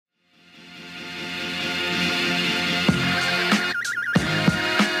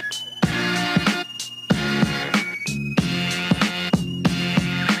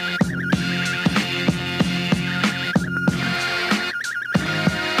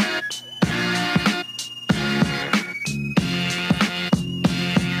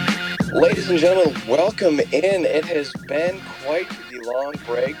Ladies and gentlemen, welcome in. It has been quite the long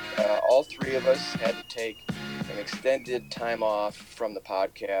break. All three of us had to take an extended time off from the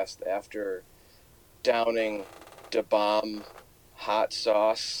podcast after downing Da Bomb hot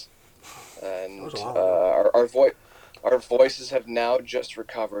sauce, That was a and while ago. our voices have now just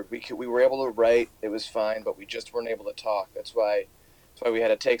recovered. We were able to write; it was fine, but we just weren't able to talk. That's why we had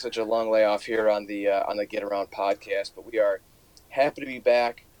to take such a long layoff here on the Get Around podcast. But we are happy to be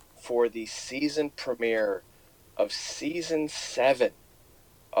back for the season premiere of season 7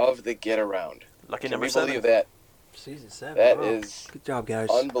 of the Get Around. Lucky Can number we 7. believe that? Season 7. That Wow. is Good job, guys.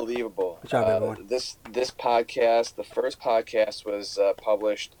 unbelievable. Good job, everyone. This podcast, the first podcast, was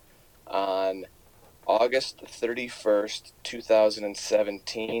published on August 31st,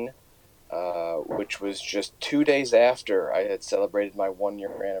 2017, which was just 2 days after I had celebrated my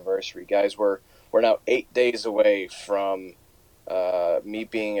 1-year anniversary. Guys, we're now 8 days away from me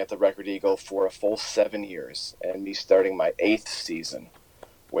being at the Record Eagle for a full 7 years and me starting my 8th season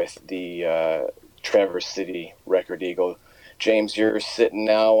with the Traverse City Record Eagle. James, you're sitting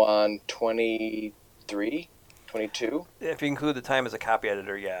now on 23, 22? If you include the time as a copy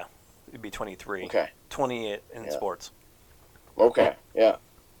editor, yeah, it'd be 23. Okay. 20 in sports. Okay, yeah.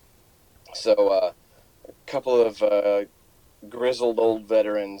 So a couple of grizzled old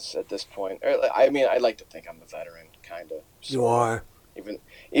veterans at this point. I mean, I like to think I'm a veteran, kind of. You are.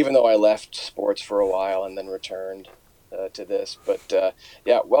 Even though I left sports for a while and then returned to this. But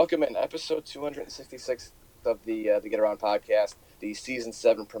yeah, welcome in episode 266 of the Get Around podcast, the season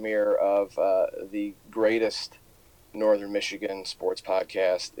 7 premiere of the greatest Northern Michigan sports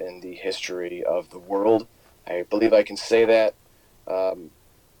podcast in the history of the world. I believe I can say that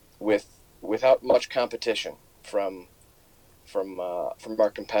without much competition from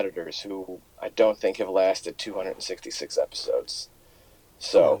our competitors, who I don't think have lasted 266 episodes.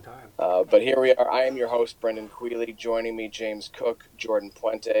 So, but here we are. I am your host, Brendan Quealy. Joining me, James Cook, Jordan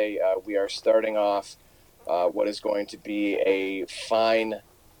Puente. We are starting off what is going to be a fine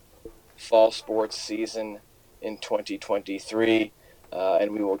fall sports season in 2023.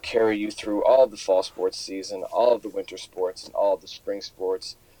 And we will carry you through all of the fall sports season, all of the winter sports, and all of the spring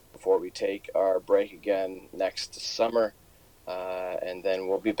sports before we take our break again next summer. And then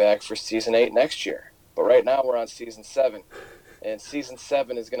we'll be back for season 8 next year. But right now we're on season 7. And season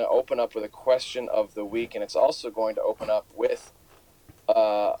 7 is going to open up with a question of the week, and it's also going to open up with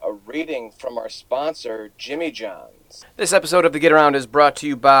a reading from our sponsor, Jimmy John's. This episode of the Get Around is brought to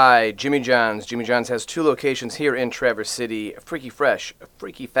you by Jimmy John's. Jimmy John's has 2 locations here in Traverse City: Freaky Fresh,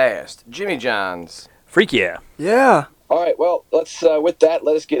 Freaky Fast. Jimmy John's. Freak yeah. Yeah. All right, well, let's with that,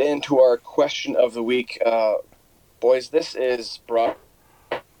 let us get into our question of the week. Boys, this is brought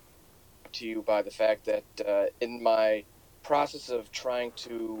to you by the fact that in my process of trying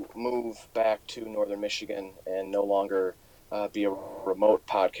to move back to Northern Michigan and no longer be a remote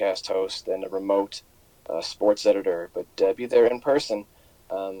podcast host and a remote sports editor, but be there in person,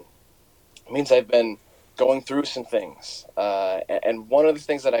 means I've been going through some things. And one of the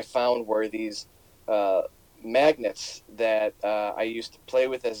things that I found were these magnets that I used to play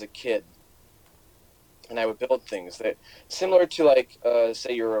with as a kid. And I would build things that similar to, like,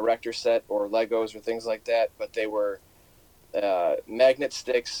 say, your erector set or Legos or things like that, but they were magnet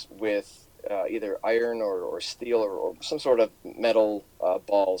sticks with either iron or steel or some sort of metal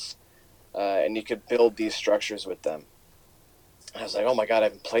balls, and you could build these structures with them. And I was like, oh my God, I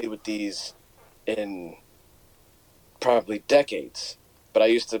haven't played with these in probably decades. But I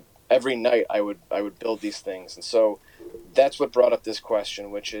used to, every night I would build these things. And so that's what brought up this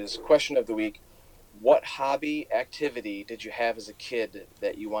question, which is question of the week. What hobby activity did you have as a kid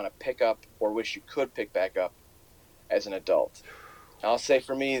that you want to pick up or wish you could pick back up as an adult? I'll say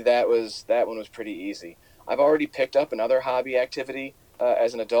for me that one was pretty easy. I've already picked up another hobby activity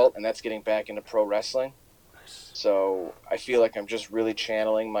as an adult, and that's getting back into pro wrestling. So I feel like I'm just really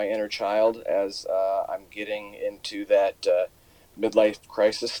channeling my inner child as I'm getting into that midlife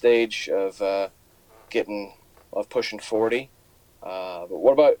crisis stage of pushing 40. But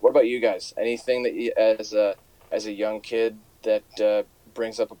what about you guys? Anything that you, as a young kid, that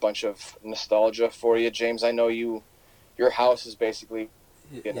brings up a bunch of nostalgia for you? James, I know your house is basically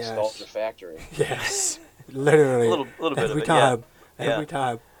a nostalgia factory. Yes. Literally. A little bit every of it, time. yeah. Every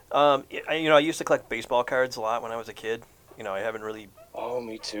time. I used to collect baseball cards a lot when I was a kid. I haven't really. Oh,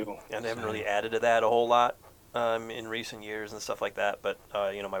 me too. And I haven't really added to that a whole lot in recent years and stuff like that. But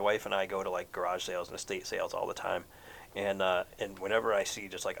my wife and I go to like garage sales and estate sales all the time, and whenever I see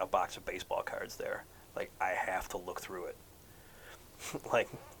just like a box of baseball cards there, like I have to look through it. Like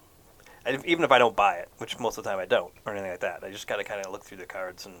even if I don't buy it, which most of the time I don't, or anything like that, I just got to kind of look through the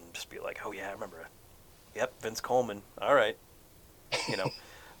cards and just be like, oh yeah, I remember it. Yep, Vince Coleman. All right, you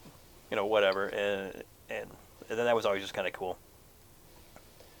know, whatever, and then that was always just kind of cool.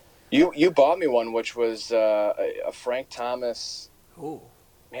 You bought me one, which was a Frank Thomas. Ooh.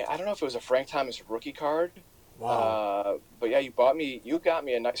 Man, I don't know if it was a Frank Thomas rookie card. Wow. But yeah, you got me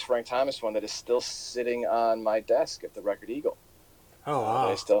a nice Frank Thomas one that is still sitting on my desk at the Record Eagle. Oh wow.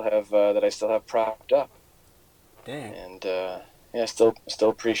 That I still have propped up. Dang. And yeah, still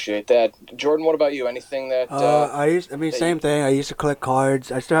appreciate that. Jordan, what about you? Anything that? Same thing. I used to collect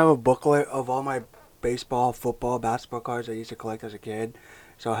cards. I still have a booklet of all my baseball, football, basketball cards I used to collect as a kid.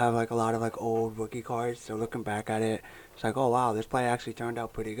 So I have like a lot of like old rookie cards. So looking back at it, it's like, oh wow, this play actually turned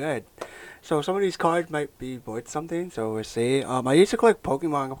out pretty good. So some of these cards might be worth something. So we'll see. I used to collect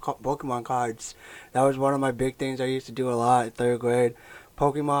Pokemon cards. That was one of my big things I used to do a lot in third grade.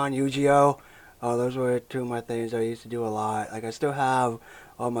 Pokemon, Yu-Gi-Oh. Those were two of my things I used to do a lot. Like I still have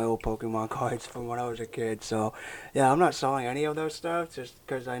all my old Pokemon cards from when I was a kid. So yeah, I'm not selling any of those stuff just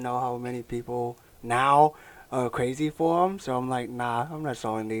because I know how many people now crazy for them, so I'm like, nah, I'm not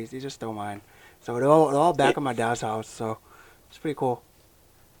selling these. These are still mine. So they're all back at my dad's house, so it's pretty cool.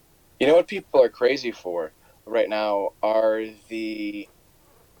 You know what people are crazy for right now are the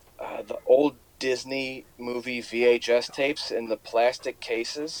old Disney movie VHS tapes in the plastic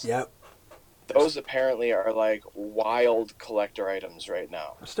cases. Yep. Those apparently are like wild collector items right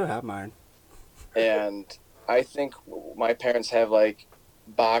now. I still have mine. And I think my parents have like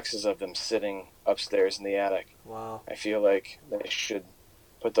boxes of them sitting upstairs in the attic. Wow. I feel like they should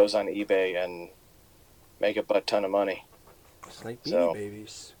put those on eBay and make a butt ton of money. It's like Beanie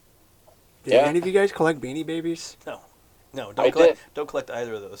Babies. Did Yeah. any of you guys collect Beanie Babies? No, don't collect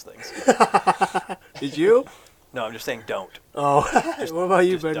either of those things. Did you? No, I'm just saying don't. Oh, what about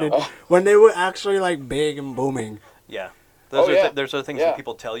you, Brendan? When they were actually like big and booming. Yeah. Those are things that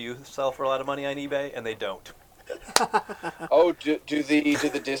people tell you sell for a lot of money on eBay, and they don't. Oh, do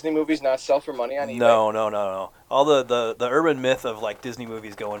the Disney movies not sell for money on eBay? No. All the urban myth of like Disney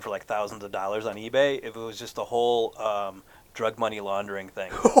movies going for like thousands of dollars on eBay, if it was just a whole drug money laundering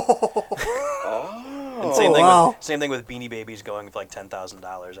thing. Oh. And same thing with Beanie Babies going for like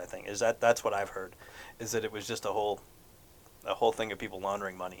 $10,000. I think that's what I've heard, is that it was just a whole thing of people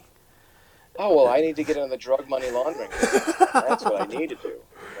laundering money. Oh, well, I need to get into the drug money laundering. That's what I need to do.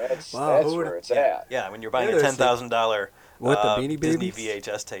 That's where it's at. Yeah, when you're buying a $10,000 Disney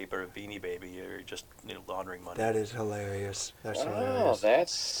VHS tape or a Beanie Baby, you're just laundering money. That is hilarious. That's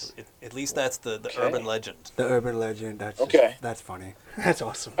hilarious. At least that's the urban legend. The urban legend. That's okay. That's funny. That's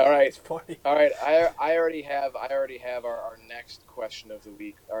awesome. All right. It's funny. All right. I already have our next question of the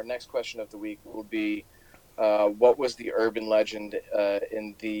week. Our next question of the week will be, what was the urban legend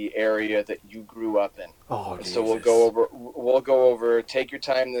in the area that you grew up in? Oh, Jesus. So we'll go over. Take your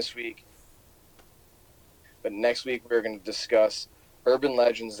time this week, but next week we're going to discuss urban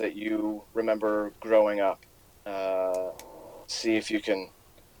legends that you remember growing up. See if you can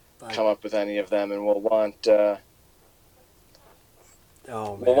come up with any of them, and we'll want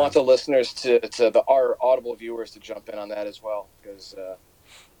want the listeners our audible viewers to jump in on that as well, because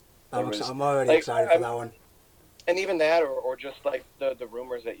I'm already excited for that one. And even that, or just like the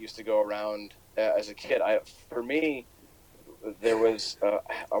rumors that used to go around as a kid. For me, there was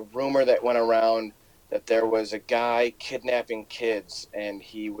a rumor that went around that there was a guy kidnapping kids, and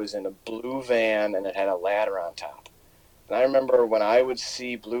he was in a blue van, and it had a ladder on top. And I remember when I would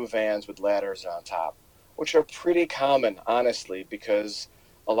see blue vans with ladders on top, which are pretty common, honestly, because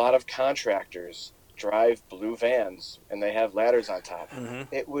a lot of contractors drive blue vans, and they have ladders on top.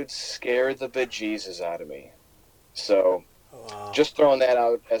 Mm-hmm. It would scare the bejesus out of me. So, just throwing that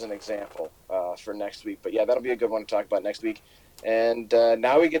out as an example for next week. But yeah, that'll be a good one to talk about next week. And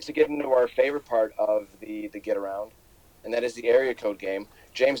now we get into our favorite part of the get around, and that is the area code game.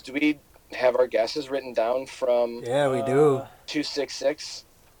 James, do we have our guesses written down from? Yeah, we do. 266.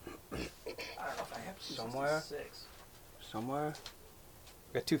 I don't know if I have Somewhere.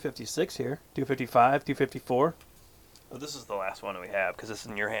 We got 256 here. 255, 254. Well, this is the last one we have because it's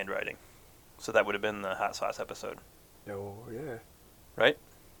in your handwriting. So that would have been the hot sauce episode. Oh, yeah. Right?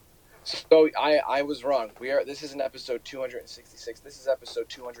 So I was wrong. This isn't episode 266. This is episode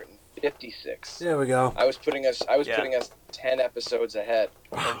 256. There we go. I was putting us 10 episodes ahead.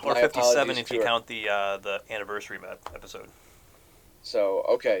 Or 57 if you count the anniversary episode. So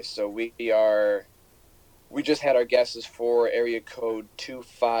okay, so we just had our guesses for area code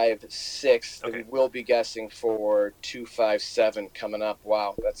 256. Okay. We will be guessing for 257 coming up.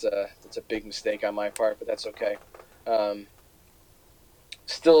 Wow, that's a big mistake on my part, but that's okay.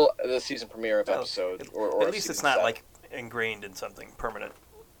 still the season premiere of Well, episode, at, or at least season it's not 7. like ingrained in something permanent.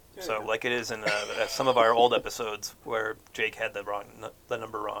 Yeah, So yeah. like it is in some of our old episodes where Jake had the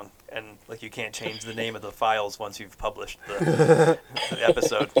number wrong, and like you can't change the name of the files once you've published the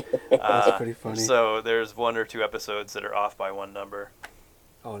episode. That's pretty funny. So there's 1 or 2 episodes that are off by 1 number.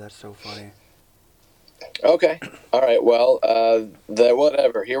 Oh, that's so funny. Okay. All right. Well,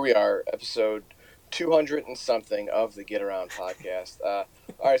 whatever. Here we are, episode 200 and something of the Get Around podcast. All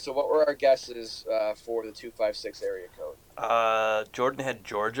right. So, what were our guesses for the 256 area code? Jordan had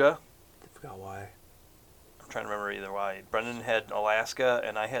Georgia. I forgot why. I'm trying to remember either why. Brendan had Alaska,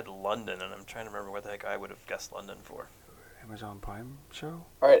 and I had London, and I'm trying to remember what the heck I would have guessed London for. Amazon Prime show?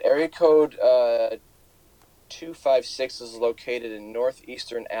 All right. Area code 256 is located in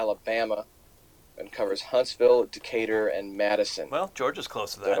northeastern Alabama and covers Huntsville, Decatur, and Madison. Well, Georgia's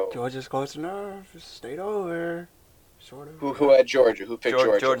close to that. So, Georgia's close enough. Just stayed over. Sort of. who had Georgia? Who picked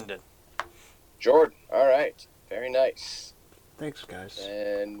Georgia? Jordan did. Jordan. All right. Very nice. Thanks, guys.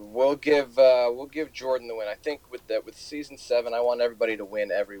 And we'll give Jordan the win. I think with season 7, I want everybody to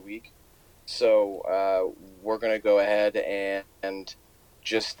win every week. So we're gonna go ahead and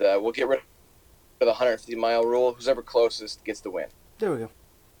just we'll get rid of the 150-mile rule. Who's ever closest gets the win. There we go.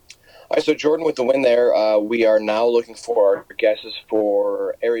 All right. So Jordan with the win there. We are now looking for our guesses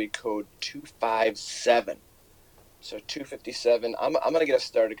for area code 257. So 257. I'm gonna get us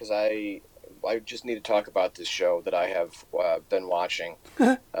started because I just need to talk about this show that I have been watching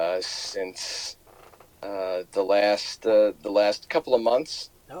since the last couple of months,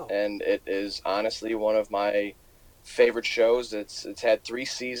 Oh. and it is honestly one of my favorite shows. It's had 3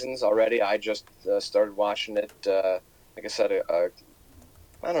 seasons already. I just started watching it. Like I said, I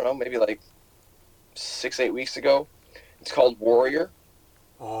don't know, maybe like 6-8 weeks ago. It's called Warrior.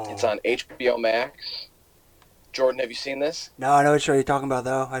 Oh. It's on HBO Max. Jordan, have you seen this? No, I know what show you're talking about,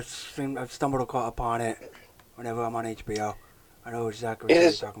 though. I've stumbled upon it whenever I'm on HBO. I know exactly what show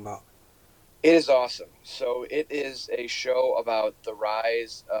you're talking about. It is awesome. So it is a show about the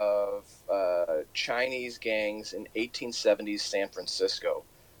rise of Chinese gangs in 1870s San Francisco.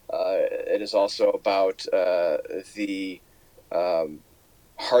 It is also about the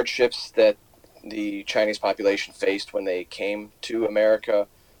hardships that the Chinese population faced when they came to America.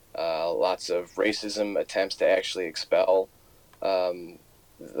 Lots of racism, attempts to actually expel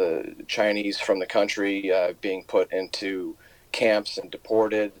the Chinese from the country, being put into camps and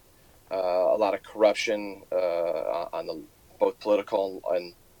deported. A lot of corruption on the both political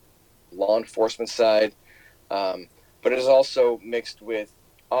and law enforcement side. But it is also mixed with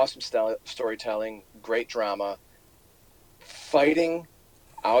awesome storytelling, great drama, fighting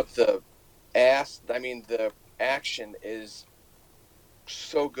out the ass. I mean, the action is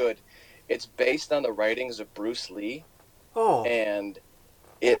so good. It's based on the writings of Bruce Lee, Oh. and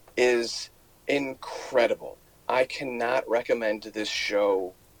it is incredible. I cannot recommend this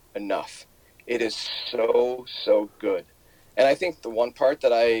show enough. It is so good. And I think the one part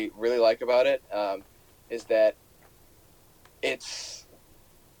that I really like about it is that it's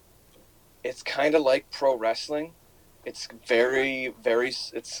kind of like pro wrestling. It's very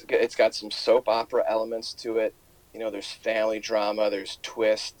it's got some soap opera elements to it. You know, there's family drama, there's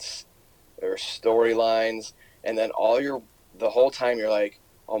twists, there's storylines, and then the whole time you're like,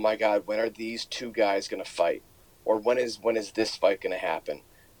 oh my God, when are these 2 guys going to fight? Or when is this fight going to happen?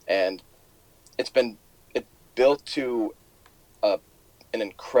 And it built to an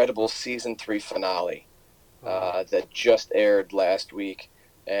incredible season 3 finale that just aired last week,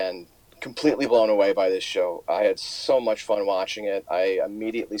 and completely blown away by this show. I had so much fun watching it. I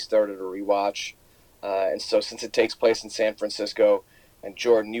immediately started a rewatch. And so since it takes place in San Francisco, and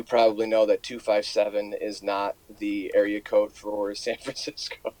Jordan, you probably know that 257 is not the area code for San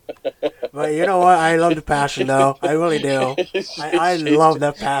Francisco. But you know what? I love the passion, though. I really do. I love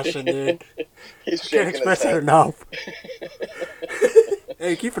that passion, dude. He's I can't shaking express his it head. enough.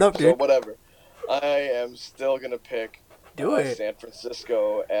 Hey, keep it up, So dude. whatever. I am still going to pick Do it. San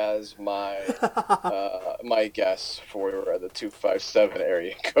Francisco as my my guess for the 257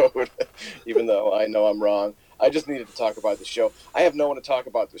 area code, even though I know I'm wrong. I just needed to talk about the show. I have no one to talk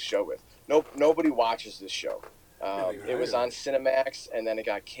about this show with. Nobody watches this show. It was on Cinemax, and then it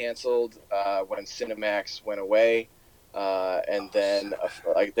got canceled when Cinemax went away. And then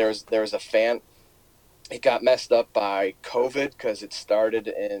there was a fan. It got messed up by COVID because it started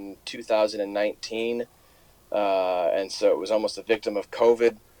in 2019. And so it was almost a victim of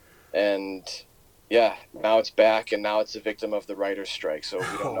COVID, and yeah, now it's back, and now it's a victim of the writer's strike. So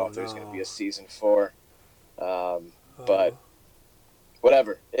we don't know if there's going to be a season 4, but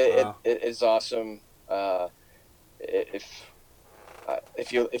it is awesome. It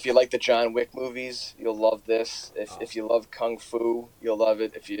if you like the John Wick movies, you'll love this. If you love kung fu, you'll love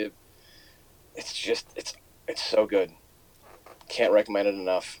it. It's so good. Can't recommend it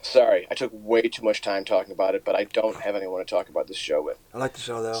enough. Sorry, I took way too much time talking about it, but I don't have anyone to talk about this show with. I like the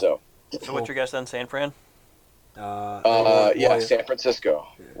show though. So what's your guess then, San Fran? yeah, San Francisco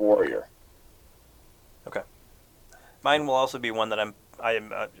Warrior. Okay. Mine will also be one that I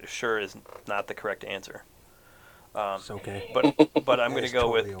am sure is not the correct answer. It's okay. But I'm going to It's go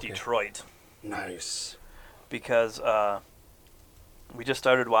totally with okay. Detroit Nice. because we just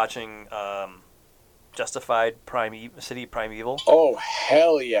started watching Justified City Primeval. Oh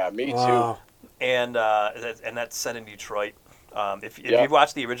hell yeah, me Wow. too. And that's set in Detroit. If you've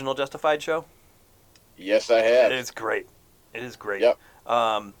watched the original Justified show, Yes, I have. it's great. It is great. Yep.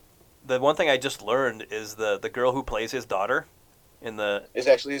 The one thing I just learned is the girl who plays his daughter Is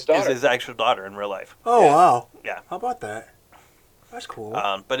actually his daughter. is his actual daughter in real life. Oh Yeah. wow. Yeah. How about that? That's cool.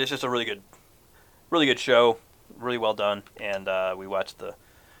 But it's just a really good show, really well done. And we watched the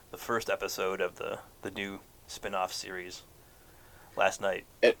first episode of the new spin-off series last night.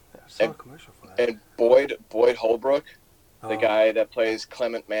 I saw a commercial for that. And Boyd Holbrook, the Oh. guy that plays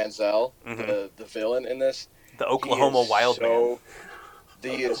Clement Manzel, Mhm. the villain in this. The Oklahoma Wild Man.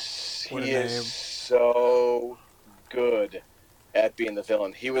 He is What a name. so good at being the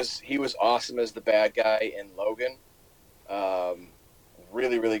villain. He was awesome as the bad guy in Logan.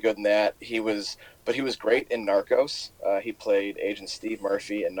 Really, really good in that. He was great in Narcos. He played Agent Steve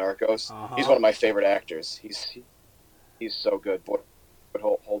Murphy in Narcos. Uh-huh. He's one of my favorite actors. He's so good. Boyd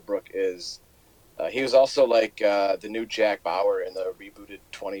Holbrook is. He was also like the new Jack Bauer in the rebooted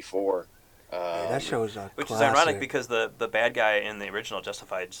 24. Yeah, that show's a Which classic. is ironic because the bad guy in the original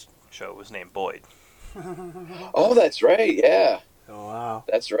Justified show was named Boyd. Oh, that's right. Yeah, Oh wow.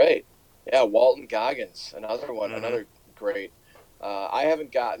 that's right. Yeah, Walton Goggins, another one, Mhm. another great. I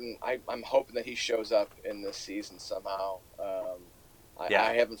haven't gotten. I'm hoping that he shows up in this season somehow. Yeah.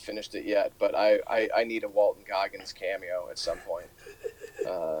 I haven't finished it yet, but I need a Walton Goggins cameo at some point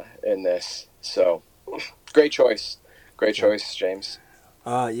in this. So, great choice, James.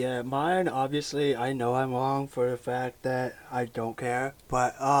 Yeah, mine, obviously, I know I'm wrong for the fact that I don't care,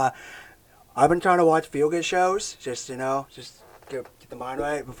 but, I've been trying to watch feel-good shows, just get the mind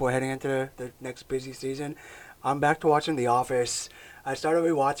right before heading into the next busy season. I'm back to watching The Office. I started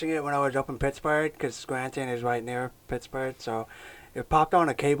rewatching it when I was up in Pittsburgh, because Scranton is right near Pittsburgh, so it popped on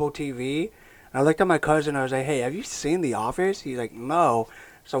a cable TV, and I looked at my cousin, I was like, hey, have you seen The Office? He's like, no.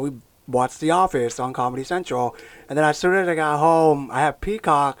 So we watched The Office on Comedy Central, and then as soon as I got home, I had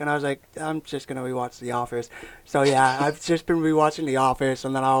Peacock, and I was like, I'm just gonna rewatch The Office. So yeah, I've just been rewatching The Office,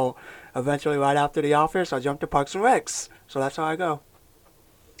 and then I'll eventually, right after The Office, I'll jump to Parks and Recs. So that's how I go.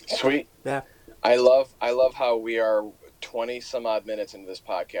 Sweet. Yeah. I love how we are 20 some odd minutes into this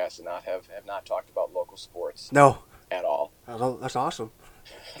podcast and have not talked about local sports No, at all. that's awesome.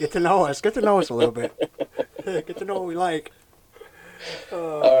 Get to know us. Get to know us a little bit. Get to know what we like.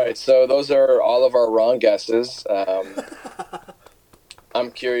 All right, so those are all of our wrong guesses.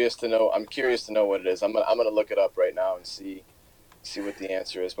 I'm curious to know what it is. I'm gonna look it up right now and see what the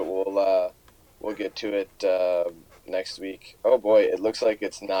answer is. But we'll get to it next week. Oh boy, it looks like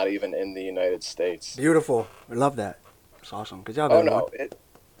it's not even in the United States. Beautiful. I love that. It's awesome. Good job, Oh everyone. no,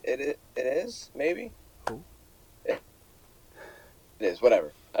 it is maybe. Cool. It is,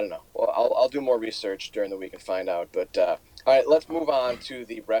 whatever. I don't know. Well, I'll do more research during the week and find out. But all right, let's move on to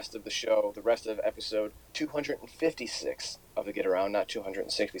the rest of the show. The rest of episode 256 of the Get Around, not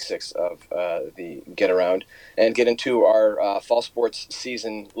 266 of the Get Around, and get into our fall sports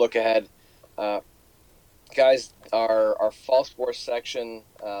season look ahead. Guys, our fall sports section,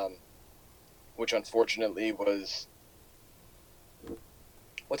 which unfortunately was,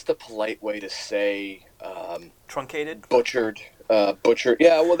 what's the polite way to say, Truncated. butchered.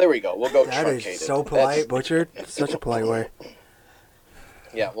 Yeah, well, there we go. We'll go That truncated. is so polite, butchered. Such a polite way.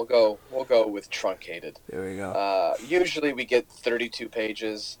 Yeah, we'll go with truncated. There we go. Usually we get 32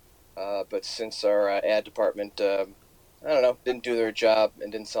 pages, but since our ad department, I don't know, didn't do their job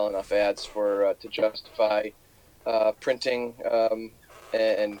and didn't sell enough ads to justify printing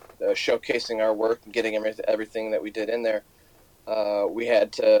and showcasing our work and getting everything that we did in there, we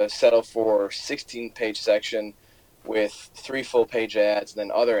had to settle for 16-page section with 3 full-page ads and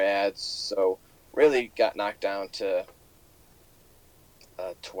then other ads. So really got knocked down to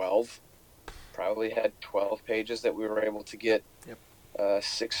 12. Probably had 12 pages that we were able to get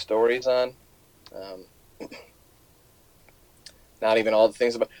 6 stories on. Not even all the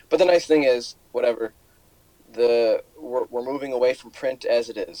things about. But the nice thing is, whatever. We're moving away from print as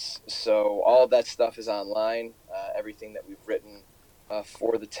it is. So all of that stuff is online. Everything that we've written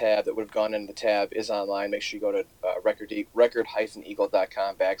for the tab that would have gone into the tab is online. Make sure you go to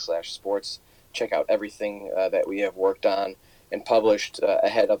record-eagle.com/sports. Check out everything that we have worked on and published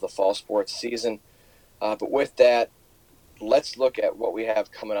ahead of the fall sports season. But with that, let's look at what we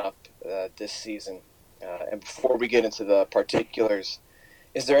have coming up this season. And before we get into the particulars,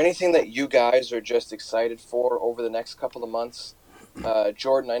 is there anything that you guys are just excited for over the next couple of months?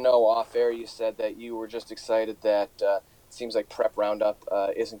 Jordan, I know off air you said that you were just excited that it seems like prep roundup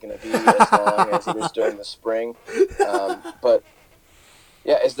isn't going to be as long as it is during the spring. But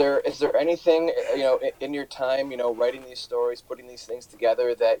yeah, is there anything in your time writing these stories, putting these things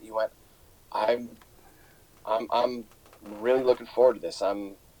together that you went, I'm really looking forward to this.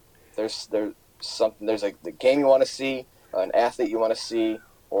 There's something, there's like the game you want to see, an athlete you want to see,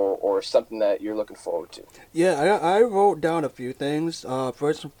 or something that you're looking forward to. Yeah, I wrote down a few things.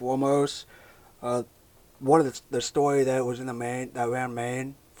 First and foremost, one of the story that was in the main that ran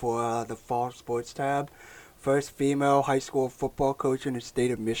main for the fall sports tab. First female high school football coach in the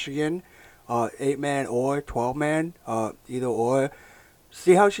state of Michigan. 8-man or 12-man, either or.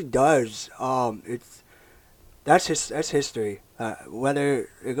 See how she does. That's history. Whether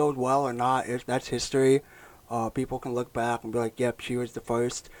it goes well or not, that's history. People can look back and be like, "Yep, she was the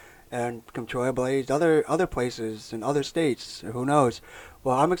first," and come trailblaze other places and other states. Who knows?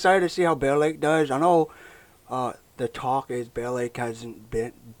 Well, I'm excited to see how Bear Lake does. I know the talk is Bear Lake hasn't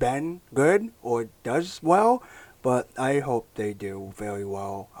been good or does well, but I hope they do very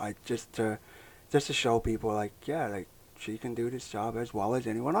well. I just to show people like, yeah, like she can do this job as well as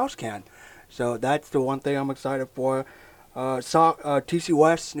anyone else can. So that's the one thing I'm excited for. TC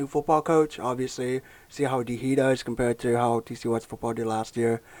West, new football coach, obviously. See how he does compared to how TC West football did last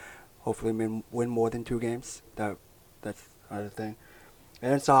year. Hopefully win more than 2 games. That's another thing.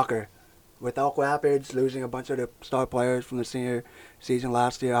 And then soccer. With Elk Rapids losing a bunch of the star players from the senior season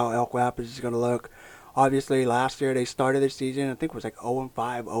last year, how Elk Rapids is going to look. Obviously, last year they started the season, I think it was like 0-5,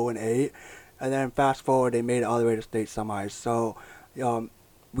 0-8. And then fast forward, they made it all the way to state semis. So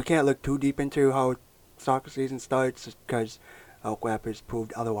we can't look too deep into how soccer season starts because Elk Rapids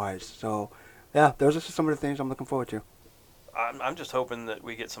proved otherwise. So, yeah, those are just some of the things I'm looking forward to. I'm just hoping that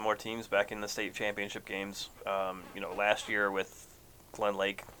we get some more teams back in the state championship games. Last year with Glen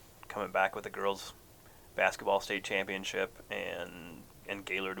Lake coming back with the girls basketball state championship and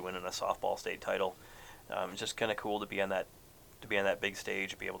Gaylord winning a softball state title. It's just kind of cool to be on that big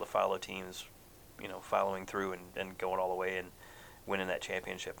stage, be able to follow teams, following through and going all the way and winning that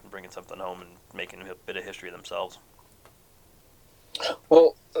championship and bringing something home and making a bit of history themselves.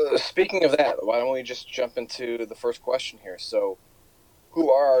 Well, speaking of that, why don't we just jump into the first question here? So,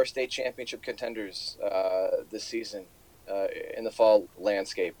 who are our state championship contenders this season in the fall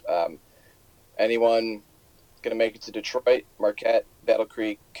landscape? Anyone going to make it to Detroit, Marquette, Battle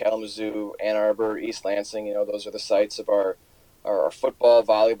Creek, Kalamazoo, Ann Arbor, East Lansing? Those are the sites of our football,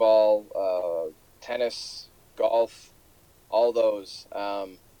 volleyball, tennis, golf, all those.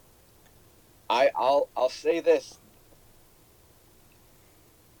 I'll say this.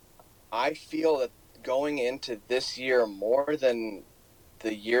 I feel that going into this year more than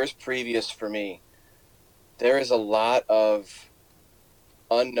the years previous for me, there is a lot of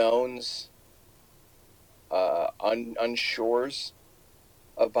unknowns, unsures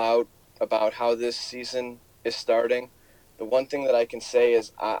about how this season is starting. The one thing that I can say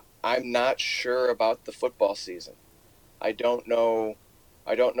is I'm not sure about the football season. I don't know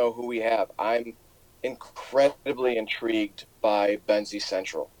who we have. I'm incredibly intrigued by Benzie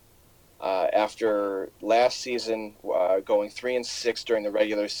Central. After last season, going 3-6 during the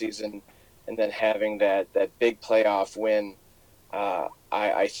regular season, and then having that big playoff win,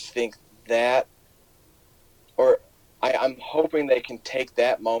 I think that, or I'm hoping they can take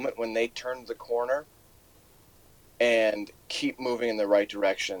that moment when they turn the corner and keep moving in the right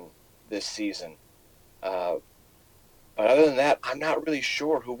direction this season. But other than that, I'm not really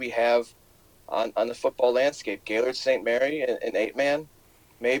sure who we have on the football landscape. Gaylord St. Mary, an 8-man,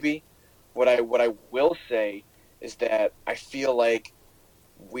 maybe. What I will say is that I feel like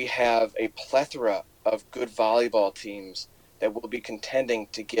we have a plethora of good volleyball teams that will be contending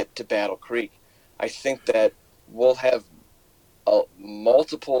to get to Battle Creek. I think that we'll have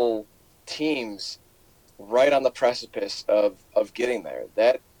multiple teams right on the precipice of getting there.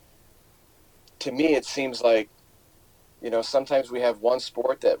 That, to me, it seems like, sometimes we have one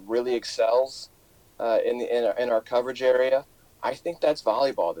sport that really excels in our coverage area. I think that's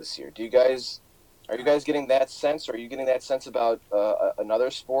volleyball this year. Are you guys getting that sense? Or are you getting that sense about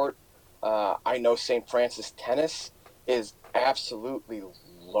another sport? I know St. Francis tennis is absolutely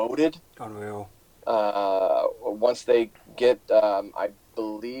loaded. Unreal. Once they get, I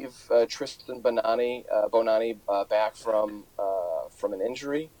believe, Tristan Bonani back from an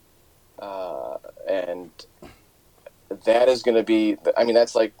injury, and that is going to be. I mean,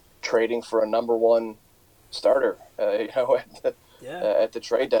 that's like trading for a number one starter. Yeah. At the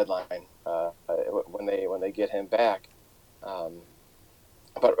trade deadline when they get him back. Um,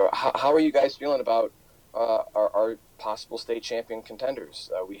 but how are you guys feeling about our possible state champion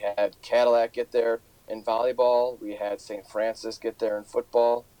contenders? We had Cadillac get there in volleyball. We had St. Francis get there in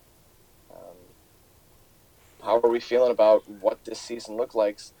football. Um, how are we feeling about what this season looks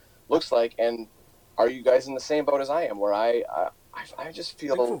like? And are you guys in the same boat as I am, where I just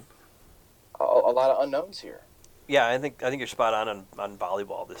feel a lot of unknowns here? Yeah, I think you're spot on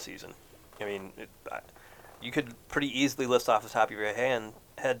volleyball this season. I mean, you could pretty easily list off the top of your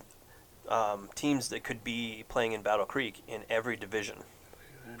head teams that could be playing in Battle Creek in every division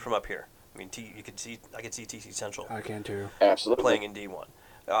from up here. I mean, I could see TC Central. I can too. Absolutely. Playing in D1.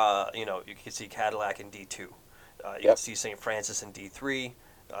 You could see Cadillac in D2. You Yep. could see St. Francis in D3.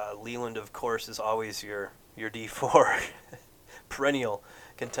 Leland, of course, is always your D4 perennial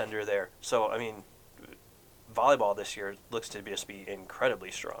contender there. So, I mean, volleyball this year looks to just be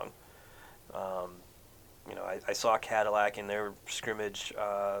incredibly strong. I saw Cadillac in their scrimmage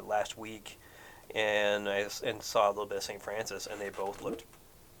last week, and I saw a little bit of St. Francis, and they both looked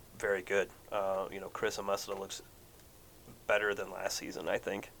very good. Chris Amusta looks better than last season, I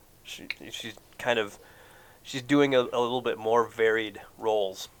think. She's doing a little bit more varied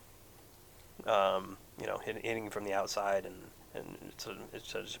roles. Hitting from the outside and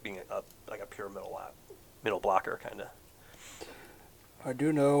it's just being like a pure middle blocker kind of. I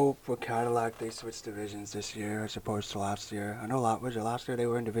do know for Cadillac they switched divisions this year as opposed to last year. I know last year they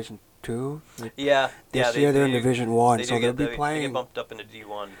were in Division 2? Yeah. This year they're in Division 1, so they'll be They playing. get bumped up into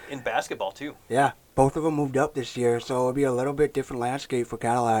D1 in basketball too. Yeah, both of them moved up this year, so it'll be a little bit different landscape for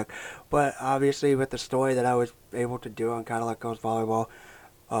Cadillac. But obviously with the story that I was able to do on Cadillac Girls Volleyball,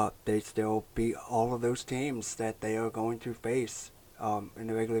 they still beat all of those teams that they are going to face in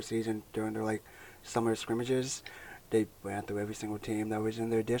the regular season during their summer scrimmages. They ran through every single team that was in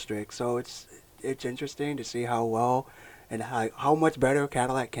their district. So it's interesting to see how well and how much better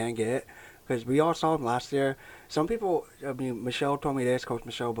Cadillac can get. Because we all saw them last year. Some people, I mean, Michelle told me this, Coach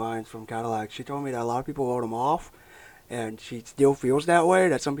Michelle Bynes from Cadillac. She told me that a lot of people wrote them off. And she still feels that way,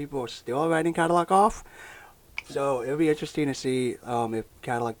 that some people are still writing Cadillac off. So it'll be interesting to see if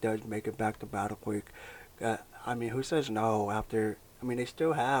Cadillac does make it back to Battle Creek. I mean, who says no after? I mean, they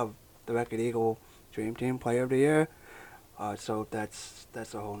still have the Record Eagle Dream Team Player of the Year. So that's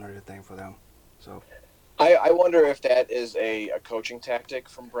a whole nother thing for them. So I wonder if that is a coaching tactic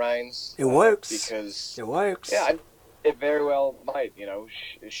from Brian's. It works. Because it works. Yeah, it very well might.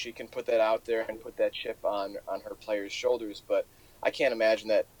 She can put that out there and put that chip on her players' shoulders. But I can't imagine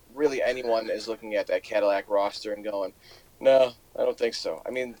that really anyone is looking at that Cadillac roster and going, no, I don't think so. I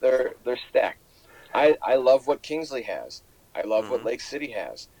mean, they're stacked. I love what Kingsley has. I love what Lake City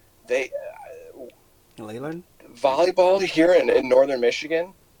has. Leland? Volleyball here in northern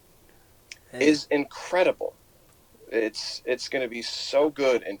Michigan is incredible. It's going to be so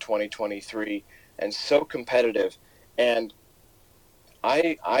good in 2023 and so competitive. And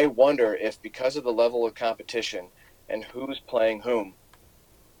I wonder if because of the level of competition and who's playing whom,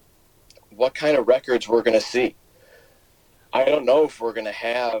 what kind of records we're going to see. I don't know if we're going to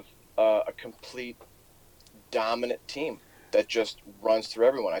have a complete dominant team that just runs through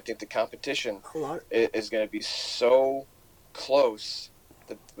everyone. I think the competition is going to be so close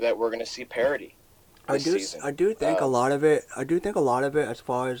that we're going to see parity this season. I do think a lot of it. As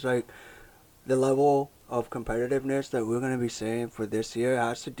far as the level of competitiveness that we're going to be seeing for this year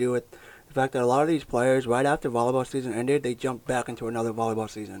has to do with the fact that a lot of these players, right after volleyball season ended, they jumped back into another volleyball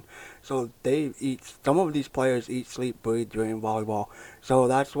season. So some of these players eat, sleep, breathe, dream volleyball. So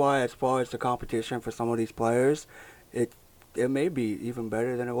that's why, as far as the competition for some of these players, it may be even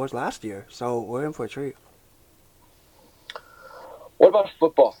better than it was last year. So we're in for a treat. What about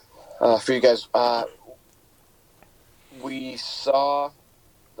football for you guys? We saw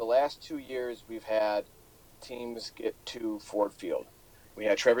the last 2 years we've had teams get to Ford Field. We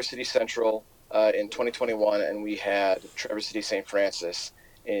had Traverse City Central in 2021, and we had Traverse City St. Francis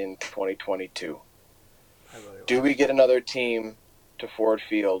in 2022. Do we get another team to Ford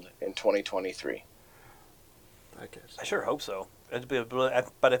Field in 2023? I sure hope so.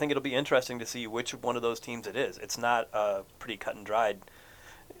 But I think it'll be interesting to see which one of those teams it is. It's not pretty cut and dried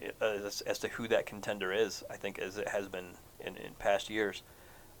as to who that contender is, I think, as it has been in past years.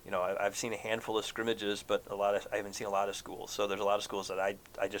 I've seen a handful of scrimmages, but I haven't seen a lot of schools. So there's a lot of schools that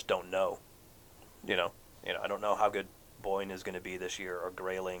I just don't know. I don't know how good Boyne is going to be this year, or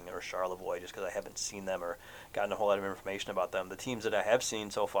Grayling, or Charlevoix, just because I haven't seen them or gotten a whole lot of information about them. The teams that I have seen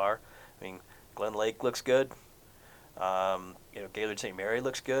so far, I mean, Glen Lake looks good. Gaylord St. Mary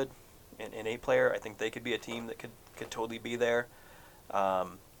looks good. In 8-player, I think they could be a team that could totally be there.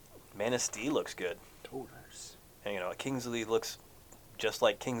 Manistee looks good. Oh, nice. And Kingsley looks just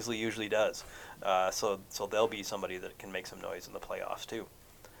like Kingsley usually does. So they'll be somebody that can make some noise in the playoffs too.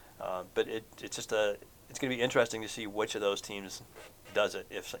 But it's going to be interesting to see which of those teams does it,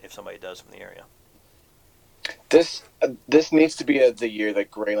 if somebody does from the area. This needs to be the year that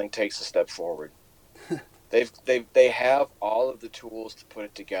Grayling takes a step forward. They have all of the tools to put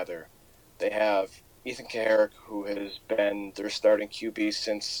it together. They have Ethan Kaharick, who has been their starting QB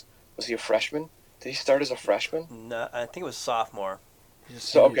since, was he a freshman? Did he start as a freshman? No, I think it was sophomore.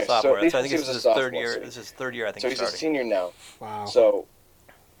 Sophomore. So At least I think he this was is a his third sophomore. year. This is his third year, I think. So he's starting. a senior now. Wow. So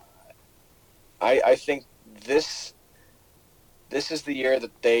I think this is the year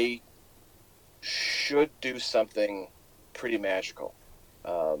that they should do something pretty magical.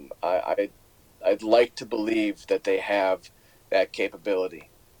 I'd like to believe that they have that capability.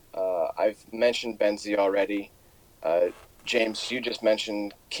 I've mentioned Benzie already. James, you just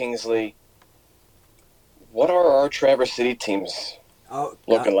mentioned Kingsley. What are our Traverse City teams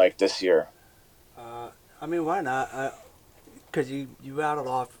looking like this year? I mean, why not? Because you rattled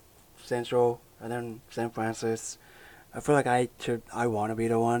off Central and then St. Francis. I feel like I want to be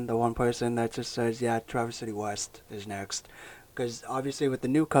the one person that just says, yeah, Traverse City West is next. Because obviously with the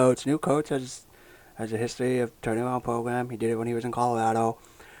new coach has a history of turning around program. He did it when he was in Colorado.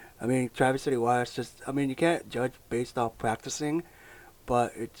 I mean, Traverse City West you can't judge based off practicing,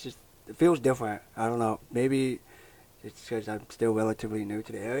 but it feels different. I don't know. Maybe it's because I'm still relatively new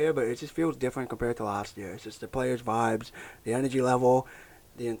to the area, but it just feels different compared to last year. It's just the players' vibes, the energy level,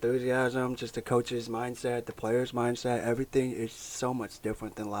 the enthusiasm, just the coach's mindset, the players' mindset. Everything is so much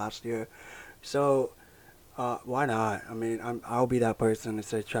different than last year. So, why not? I mean, I'll be that person that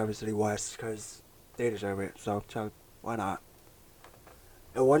says Traverse City West because they deserve it. So, why not?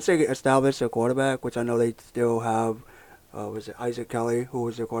 And once they establish their quarterback, which I know they still have, was it Isaac Kelly, who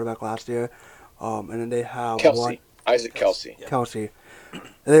was their quarterback last year, and then they have Isaac Kelsey. Yeah. Kelsey.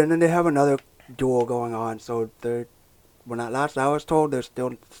 And then they have another duel going on. So when last I was told, they're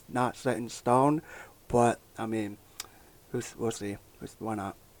still not set in stone. But I mean, we'll see. Why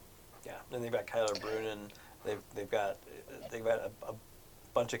not? Yeah. Then they've got Kyler Brunin. They've got a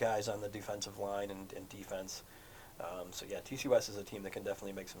bunch of guys on the defensive line and defense. So yeah, TC West is a team that can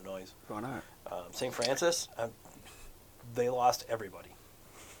definitely make some noise. Why not? St. Francis, they lost everybody.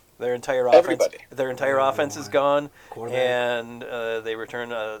 Their entire offense is gone, and they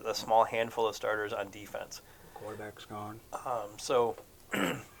return a small handful of starters on defense. Quarterback's gone. So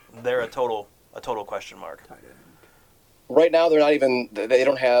they're a total question mark. Right now, they're not even. They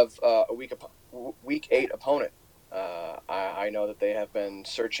don't have a week 8 opponent. I know that they have been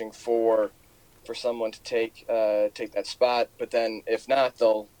searching for someone to take that spot, but then if not,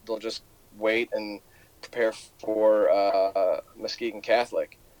 they'll just wait and prepare for Muskegon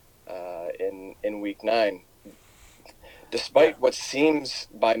Catholic in week 9. Despite what seems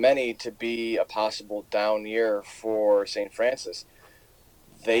by many to be a possible down year for St. Francis,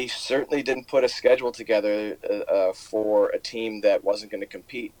 they certainly didn't put a schedule together for a team that wasn't going to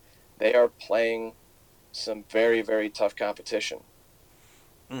compete. They are playing some very, very tough competition.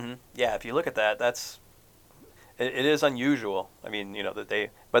 Mm-hmm. Yeah, if you look at that, it is unusual. I mean, that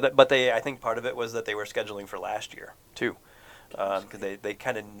they I think part of it was that they were scheduling for last year too, because they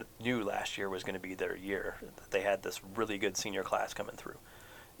kind of knew last year was going to be their year. They had this really good senior class coming through,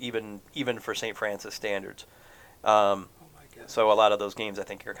 even for St. Francis standards. So a lot of those games I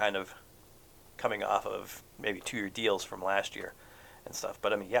think are kind of coming off of maybe 2-year deals from last year and stuff.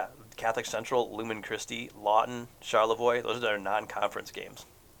 But I mean, yeah, Catholic Central, Lumen Christi, Lawton, Charlevoix, those are their non-conference games.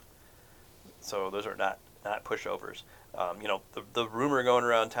 So those are not pushovers. The rumor going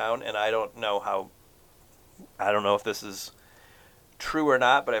around town, and I don't know if this is true or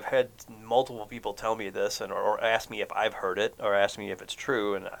not, but I've had multiple people tell me this or ask me if I've heard it or ask me if it's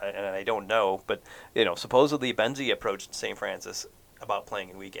true, and I don't know. But supposedly Benzie approached St. Francis about playing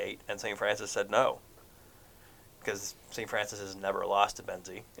in week 8, and St. Francis said no, because St. Francis has never lost to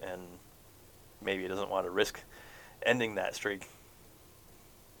Benzie, and maybe he doesn't want to risk ending that streak.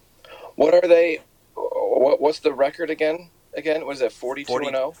 What are they? What's the record again? Was it 42-0?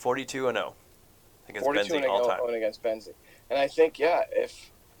 42-0 against 42 Benzie all time. Against Benzie. And I think, yeah,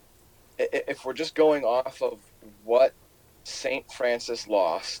 if we're just going off of what St. Francis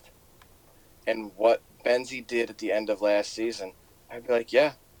lost and what Benzie did at the end of last season, I'd be like,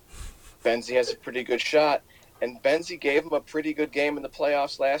 yeah, Benzie has a pretty good shot. And Benzie gave him a pretty good game in the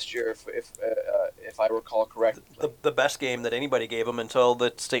playoffs last year, if I recall correctly. The best game that anybody gave him until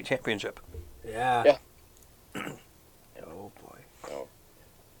the state championship. Yeah. Yeah. Oh boy. Oh.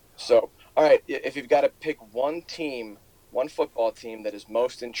 So, all right, if you've got to pick one team, one football team that is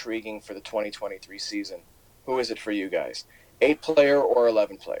most intriguing for the 2023 season, who is it for you guys? 8-player or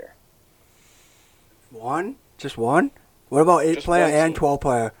 11-player? One? Just one? What about 8-player and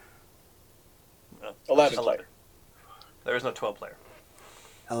 12-player? 11-player. There is no 12-player.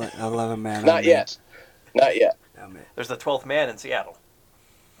 11 man. Not yet. Not yet. Damn it. There's the 12th man in Seattle.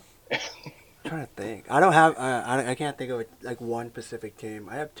 I'm trying to think. I don't have. I can't think of like one specific team.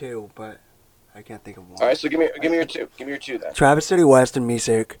 I have two, but I can't think of one. All right, so give me your two. Give me your two then. Traverse City West and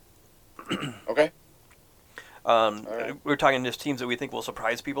Meeseek. Okay. Right. We're talking just teams that we think will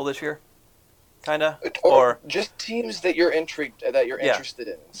surprise people this year, kind of, or just teams that you're interested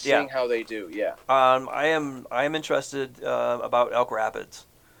in, seeing how they do. Yeah. I am interested about Elk Rapids.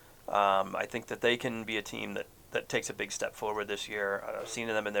 I think that they can be a team that takes a big step forward this year. I've seen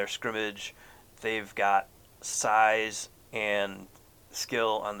them in their scrimmage. They've got size and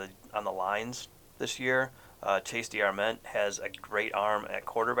skill on the lines this year. Chase D'Arment has a great arm at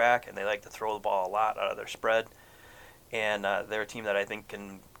quarterback, and they like to throw the ball a lot out of their spread. And they're a team that I think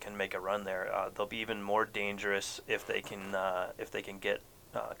can make a run there. They'll be even more dangerous if they can get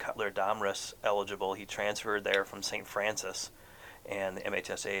Cutler Domris eligible. He transferred there from St. Francis, and the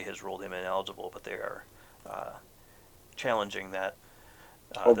MHSA has ruled him ineligible, but they are challenging that.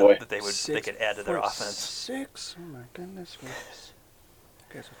 That they could add to their offense. 6? Oh my goodness.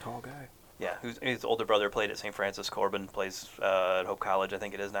 I guess a tall guy. Yeah, his older brother played at St. Francis. Corbin plays at Hope College, I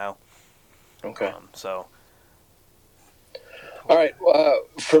think it is now. Okay. All right.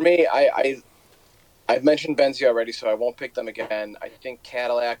 For me, I've mentioned Benzie already, so I won't pick them again. I think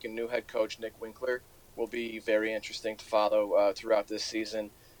Cadillac and new head coach Nick Winkler will be very interesting to follow throughout this season.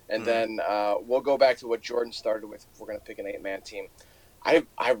 And then we'll go back to what Jordan started with if we're going to pick an 8-man team. I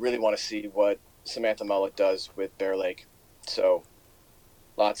really want to see what Samantha Mullet does with Bear Lake. So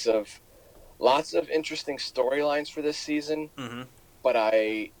lots of interesting storylines for this season, but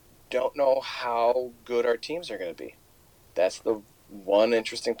I don't know how good our teams are going to be. That's the one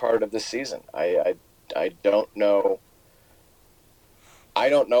interesting part of this season. I don't know. I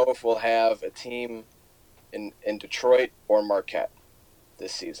don't know if we'll have a team in Detroit or Marquette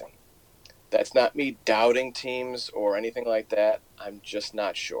this season. That's not me doubting teams or anything like that. I'm just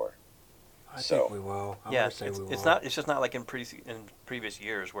not sure. I think we will. I'm gonna say we will. It's just not like in previous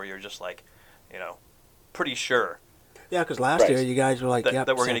years where you're just like, pretty sure. Yeah, because last year you guys were like,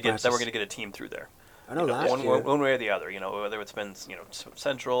 that we're gonna get a team through there. I know last year. One way or the other. Whether it's been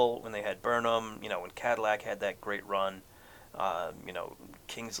Central when they had Burnham, when Cadillac had that great run.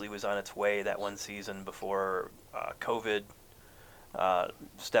 Kingsley was on its way that one season before COVID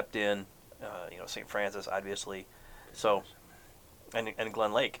stepped in. St. Francis, obviously. So, and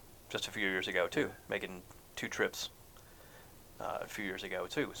Glen Lake just a few years ago, too, making 2 trips a few years ago,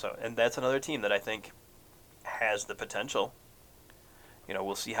 too. So, and that's another team that I think has the potential.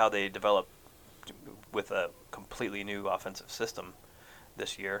 We'll see how they develop with a completely new offensive system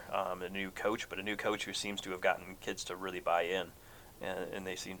this year. A new coach, but a new coach who seems to have gotten kids to really buy in, and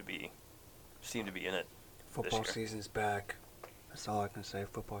they seem to be in it. Football season's back. That's all I can say.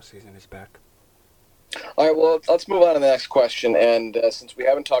 Football season is back. All right, well, let's move on to the next question. And since we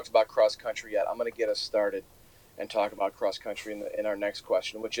haven't talked about cross country yet, I'm going to get us started and talk about cross country in our next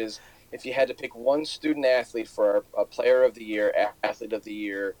question, which is if you had to pick one student athlete for a player of the year, athlete of the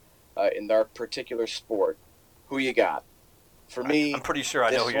year in their particular sport, who you got? For me, I'm pretty sure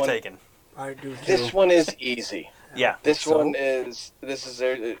I know who you're taking. I do too. This one is easy. Yeah. This is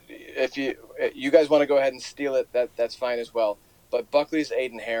if you guys want to go ahead and steal it, that's fine as well. But Buckley's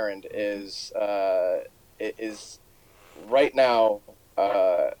Aiden Herond is right now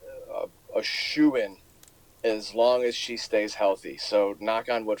a shoo-in as long as she stays healthy. So knock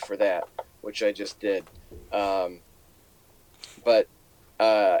on wood for that, which I just did. But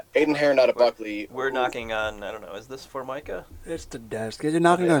Aiden Herond out of Buckley. We're knocking on, I don't know, is this for Micah? It's the desk. You're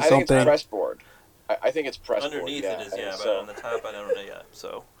knocking on I think something. it's press board. I think it's press board. Underneath it is, yeah. but on the top I don't know yet.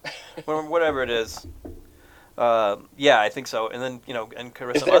 So whatever it is. I think so. And then, and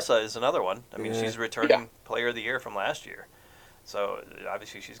Carissa Mussa is another one. I mean, she's returning player of the year from last year. So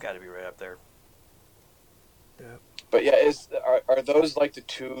obviously she's got to be right up there. Yeah. But yeah, are those like the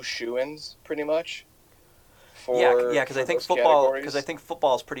 2 shoo-ins pretty much? Because I think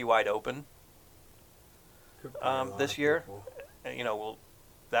football is pretty wide open this year.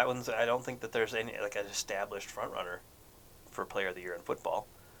 That one's. I don't think that there's any like an established front runner for player of the year in football.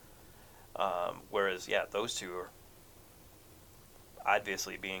 Whereas, yeah, those two are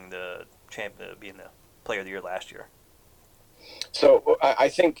obviously being the being the player of the year last year. So I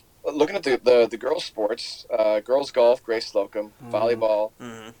think looking at the girls' sports, girls golf, Grace Slocum, volleyball,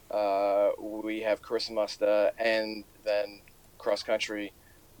 we have Carissa Musta, and then cross country,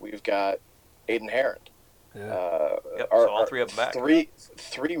 we've got Aiden Heron. Yeah. Yep. So all three of them back.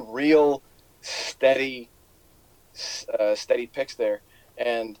 Three real steady picks there,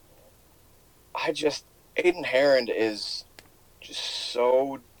 and Aiden Heron is just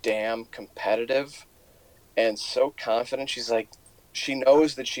so damn competitive and so confident. She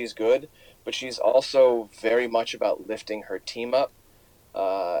knows that she's good, but she's also very much about lifting her team up.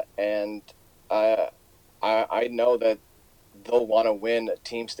 And I know that they'll want to win a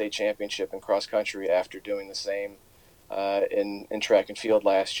team state championship in cross country after doing the same in track and field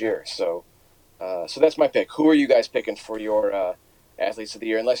last year. So that's my pick. Who are you guys picking for your athletes of the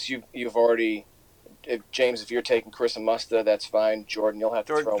year? Unless you've already. James, if you're taking Carissa Musta, that's fine. Jordan, you'll have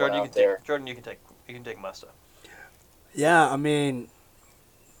to throw one out there. Jordan, you can take Musta. Yeah, I mean,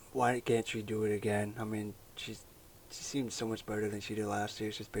 why can't she do it again? I mean, she seems so much better than she did last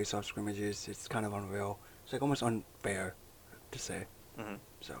year. Just based off scrimmages, it's kind of unreal. It's like almost unfair to say. Mm-hmm.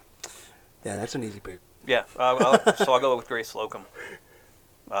 So, yeah, that's an easy pick. Yeah, so I'll go with Grace Slocum.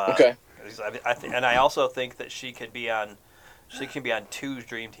 Okay. And I also think that she can be on two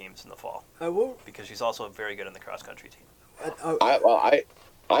dream teams in the fall. I will. Because she's also very good in the cross country team.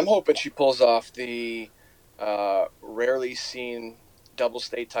 I'm hoping she pulls off the rarely seen double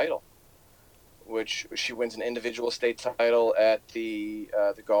state title, which she wins an individual state title at the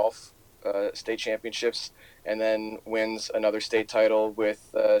golf state championships, and then wins another state title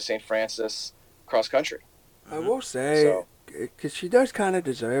with St. Francis cross country. I will say, because she does kind of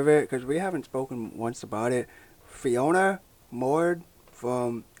deserve it, because we haven't spoken once about it. Fiona Mord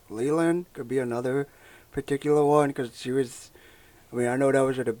from Leland could be another particular one, because she was. I mean, I know that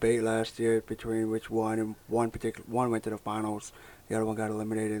was a debate last year between which one, and one went to the finals, the other one got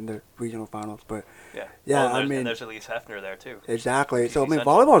eliminated in the regional finals. But well, I mean, and there's Elise Hefner there too. Exactly. So I mean,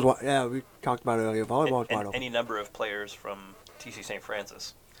 volleyball's we talked about it earlier. Volleyball's wide open. Any number of players from TC St.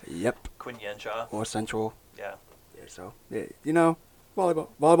 Francis. Yep. Quinn Yenshaw. Or Central. Yeah. Yeah. So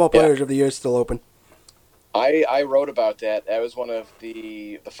volleyball players of the year is still open. I wrote about that. That was one of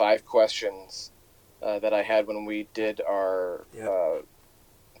the 5 questions that I had when we did our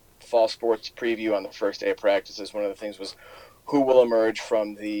fall sports preview on the first day of practices. One of the things was who will emerge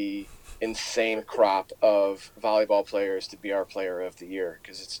from the insane crop of volleyball players to be our player of the year,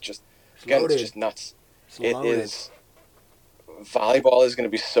 because it's just nuts. It is. Volleyball is going to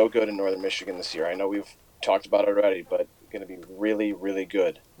be so good in Northern Michigan this year. I know we've talked about it already, but going to be really, really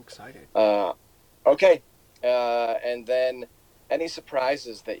good. I'm excited. Okay. And then any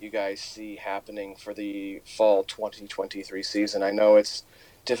surprises that you guys see happening for the fall 2023 season? I know it's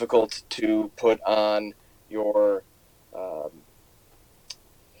difficult to put on your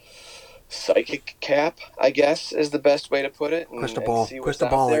psychic cap, I guess, is the best way to put it. Crystal ball. Crystal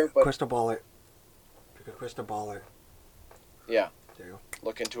ball it. Crystal ball it. Crystal ball it. Yeah.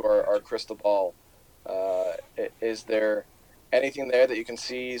 Look into our crystal ball. Is there anything there that you can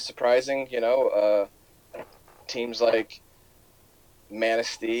see surprising? Teams like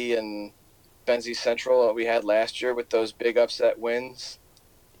Manistee and Benzie Central that we had last year with those big upset wins.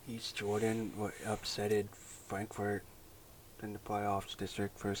 East Jordan upsetted Frankfurt in the playoffs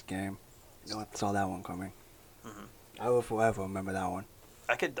district first game. I saw that one coming. Mm-hmm. I will forever remember that one.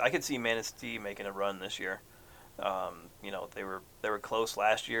 I could see Manistee making a run this year. They were close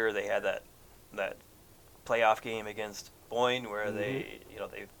last year. They had that playoff game against Boyne where they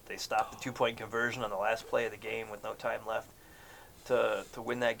stopped the 2-point conversion on the last play of the game with no time left to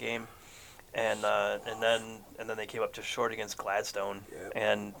win that game, and then they came up just short against Gladstone,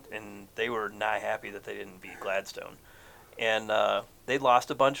 and they were not happy that they didn't beat Gladstone, and they lost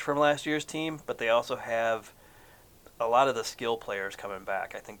a bunch from last year's team, but they also have a lot of the skill players coming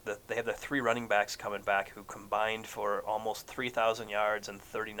back. I think that they have the 3 running backs coming back who combined for almost 3,000 yards and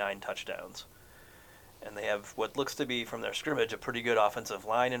 39 touchdowns. And they have what looks to be, from their scrimmage, a pretty good offensive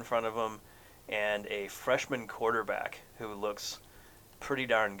line in front of them, and a freshman quarterback who looks pretty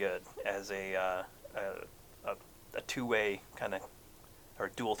darn good as a two-way kind of, or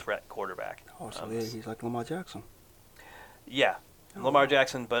dual threat quarterback. Oh, so he's like Lamar Jackson. Yeah, Lamar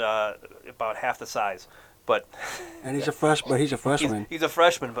Jackson, but about half the size. But and he's a freshman. He's a freshman. He's a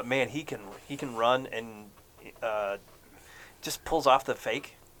freshman, but man, he can run and just pulls off the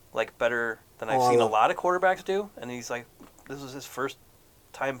fake like better than I've seen a lot of quarterbacks do. And he's like, this was his first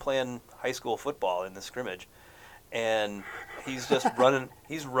time playing high school football in the scrimmage, and he's just running.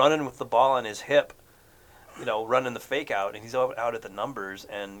 He's running with the ball on his hip, running the fake out, and he's out at the numbers,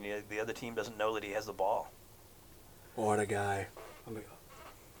 and the other team doesn't know that he has the ball. What a guy!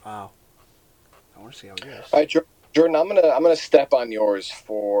 Wow. I want to see how he is. All right, Jordan, I'm gonna step on yours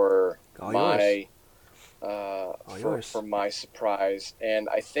for All my yours. For my surprise, and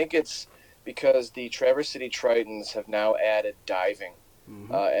I think it's because the Traverse City Tritons have now added diving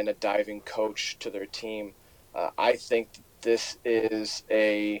and a diving coach to their team. I think this is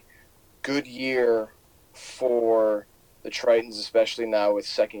a good year for the Tritons, especially now with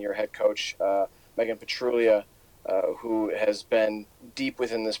second-year head coach Megan Petrulia, who has been deep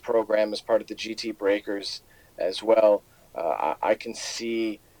within this program as part of the GT Breakers as well. I can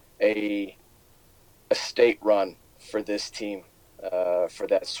see a state run for this team, for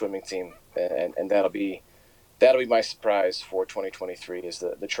that swimming team, and that'll be my surprise for 2023 is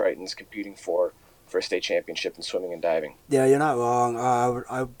the Tritons competing for a state championship in swimming and diving. Yeah, you're not wrong.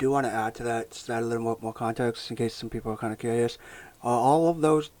 I do want to add to that, just add a little more context in case some people are kind of curious. All of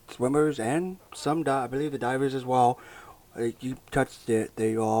those swimmers and some, I believe the divers as well, you touched it,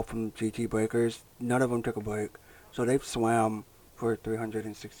 they all from GT Breakers. None of them took a break. So they've swam for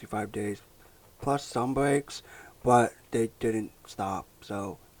 365 days, plus some breaks, but they didn't stop.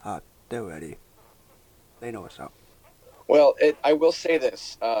 So they're ready. They know what's up. Well, I will say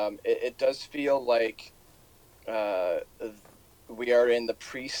this. It does feel like we are in the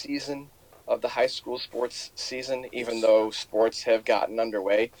preseason of the high school sports season, even though sports have gotten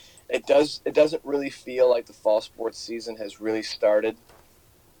underway. It doesn't really feel like the fall sports season has really started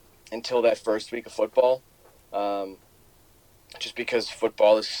until that first week of football, just because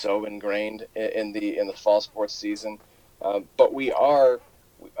football is so ingrained in the fall sports season. But we are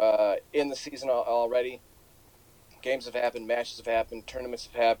in the season already. Games have happened, matches have happened, tournaments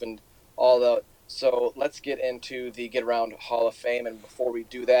have happened, all that. So let's get into the Get Around Hall of Fame. And before we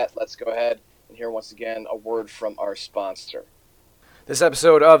do that, let's go ahead and hear once again a word from our sponsor. This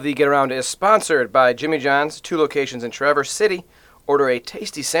episode of the Get Around is sponsored by Jimmy John's, 2 locations in Traverse City. Order a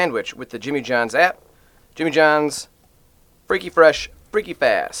tasty sandwich with the Jimmy John's app. Jimmy John's, freaky fresh, freaky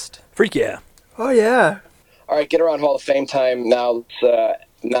fast. Freak yeah. Oh, yeah. All right, Get Around Hall of Fame time. Now let's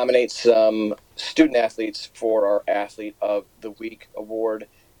nominate some student athletes for our Athlete of the Week award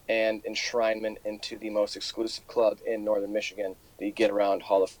and enshrinement into the most exclusive club in Northern Michigan, the Get Around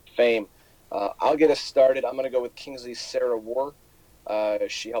Hall of Fame. I'll get us started. I'm going to go with Kingsley's Sarah War.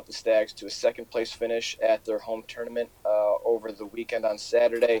 She helped the Stags to a second-place finish at their home tournament over the weekend on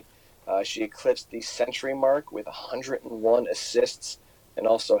Saturday. She eclipsed the century mark with 101 assists and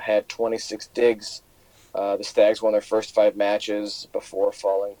also had 26 digs. The Stags won their first 5 matches before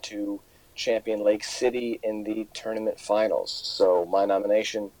falling to champion Lake City in the tournament finals. So my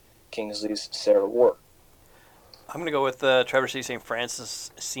nomination, Kingsley's Sarah War. I'm going to go with Traverse City St.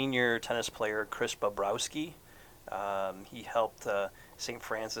 Francis senior tennis player Chris Bobrowski. He helped St.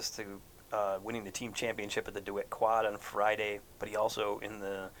 Francis to winning the team championship at the DeWitt Quad on Friday, but he also,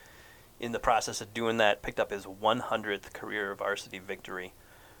 in the process of doing that, picked up his 100th career varsity victory.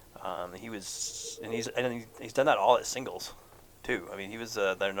 He's done that all at singles, too. I mean, he was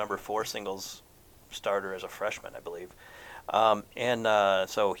their number 4 singles starter as a freshman, I believe.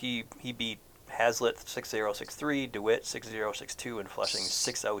 So he beat Hazlitt 6-0, 6-3, DeWitt 6-0, 6-2, and Flushing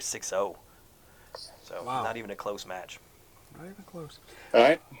 6-0, 6-0. So Wow. Not even a close match. Not even close. All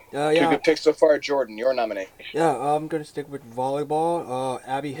right. Yeah. 2 good picks so far. Jordan, your nomination. Yeah, I'm going to stick with volleyball.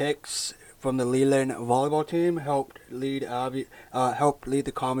 Abby Hicks from the Leland volleyball team helped lead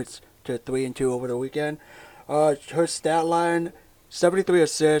the Comets to 3-2 over the weekend. Her stat line: 73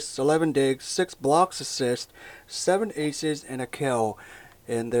 assists, 11 digs, 6 blocks assists, 7 aces, and a kill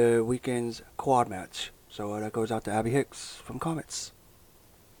in the weekend's quad match. So that goes out to Abby Hicks from Comets.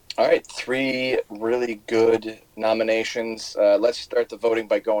 All right, 3 really good nominations. Let's start the voting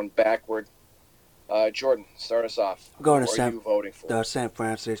by going backward. Jordan, start us off. I'm going Who to are you voting for? the St.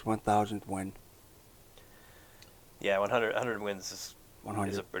 Francis 1,000th win. Yeah, 100 wins is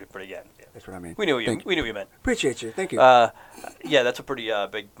 100. a pretty yeah. That's what I mean. We knew what you meant. Appreciate you. Thank you. Yeah, that's a pretty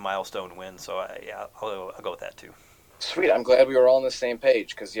big milestone win. So I'll go with that too. Sweet. I'm glad we were all on the same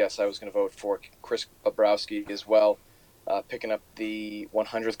page because, yes, I was going to vote for Chris Bobrowski as well, picking up the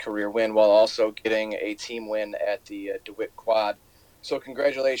 100th career win while also getting a team win at the DeWitt Quad. So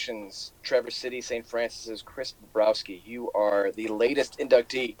congratulations, Traverse City St. Francis's Chris Bobrowski. You are the latest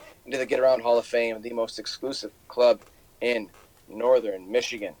inductee into the Get Around Hall of Fame, the most exclusive club in Northern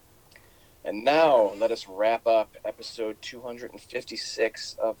Michigan. And now let us wrap up episode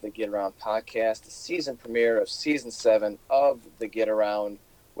 256 of the Get Around podcast, the season premiere of season 7 of the Get Around,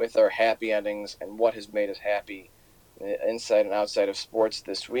 with our happy endings and what has made us happy inside and outside of sports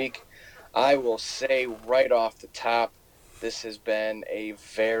this week. I will say right off the top, this has been a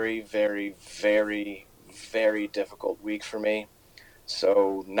very, very, very, very difficult week for me.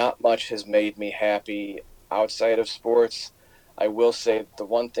 So not much has made me happy outside of sports. I will say the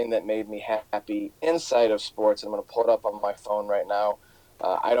one thing that made me happy inside of sports, I'm going to pull it up on my phone right now.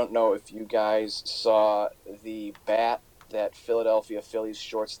 I don't know if you guys saw the bat that Philadelphia Phillies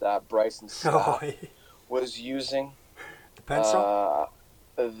shortstop Bryson Stott was using. The pencil?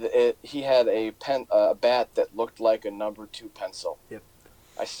 He had a bat that looked like a number 2 pencil. Yep.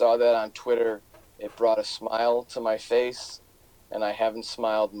 I saw that on Twitter. It brought a smile to my face, and I haven't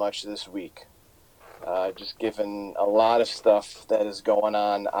smiled much this week. Just given a lot of stuff that is going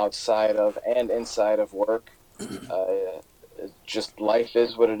on outside of and inside of work. Just life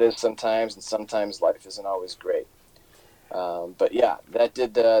is what it is sometimes, and sometimes life isn't always great. But yeah,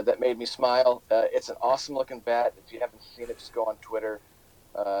 that made me smile. It's an awesome looking bat. If you haven't seen it, just go on Twitter,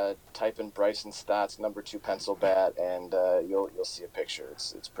 type in Bryson Stott's number 2 pencil bat, and you'll see a picture.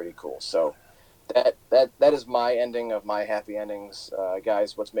 It's pretty cool. So that is my ending of my happy endings,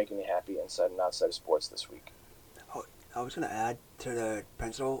 guys. What's making me happy inside and outside of sports this week? Oh, I was gonna add to the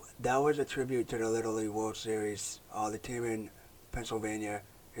pencil. That was a tribute to the Little League World Series. The team in Pennsylvania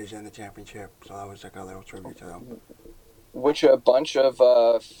is in the championship, so that was like a little tribute to them. Which a bunch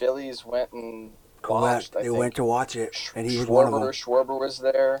of Phillies went and watched. They went to watch it, and he was one of them. Schwarber was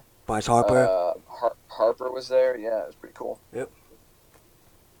there. Bryce Harper. Harper was there. Yeah, it was pretty cool. Yep.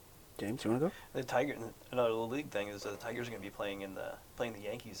 James, you want to go? The Tiger, another Little League thing is the Tigers are going to be playing the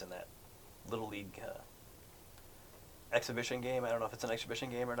Yankees in that Little League exhibition game. I don't know if it's an exhibition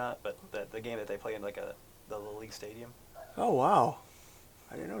game or not, but the game that they play in the Little League stadium. Oh wow,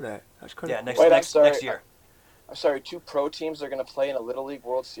 I didn't know that. That's crazy. Yeah, next year. I'm sorry, 2 pro teams are going to play in a Little League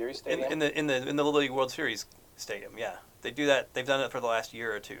World Series stadium? In the Little League World Series stadium, yeah. They do that. They've done it for the last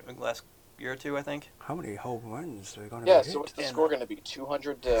year or two, I think. How many home runs are going to be hit? So what's the score going to be,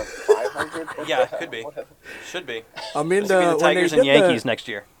 200 to 500? Yeah, it could be. Should be. I mean, the Tigers and Yankees next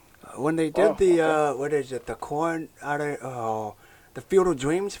year. When they did what is it, the corn out of, the Field of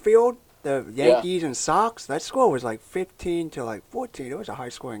Dreams field, the Yankees and Sox, that score was like 15 to like 14. It was a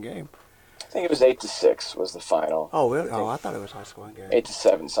high-scoring game. I think it was 8-6 was the final. Oh, really? I thought it was high-scoring game.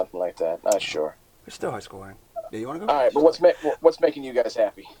 8-7, something like that. Not sure. It's still high-scoring. Do you want to go? All right, but what's making you guys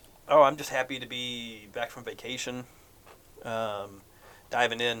happy? Oh, I'm just happy to be back from vacation,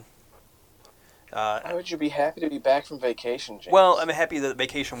 diving in. Why would you be happy to be back from vacation, James? Well, I'm happy that the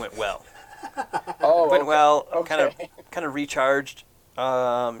vacation went well. Went well. Okay. Kind of recharged,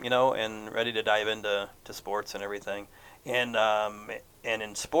 and ready to dive into sports and everything. And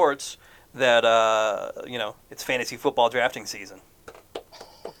in sports, that it's fantasy football drafting season.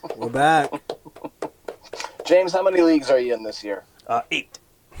 We're back. James, how many leagues are you in this year? 8.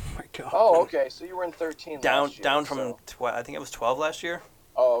 Oh my God. Oh, okay. So you were in 13 last year. Down from I think it was 12 last year.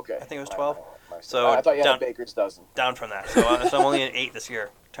 Oh, okay. I think it was 12. So I thought you had a baker's dozen. Down from that. So I'm only in 8 this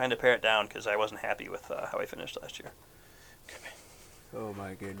year. Trying to pare it down because I wasn't happy with how I finished last year. Oh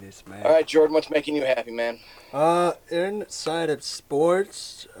my goodness, man. All right, Jordan, what's making you happy, man? Inside of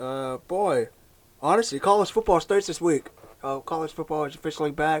sports, boy, honestly, college football starts this week. College football is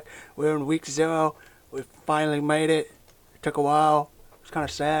officially back. We're in week 0. We finally made it. It took a while. It was kind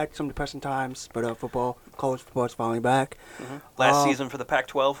of sad, some depressing times, but college football is finally back. Mm-hmm. Last season for the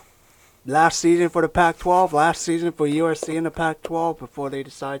Pac-12. Last season for the Pac-12. Last season for USC in the Pac-12 before they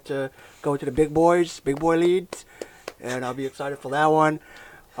decide to go to the big boy leagues. And I'll be excited for that one.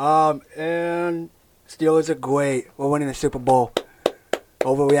 And Steelers are great. We're winning the Super Bowl.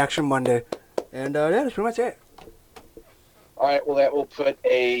 Overreaction Monday. And that's pretty much it. All right, well, that will put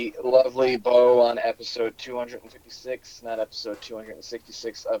a lovely bow on episode 256, not episode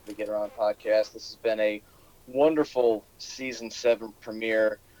 266 of the Get Around podcast. This has been a wonderful Season 7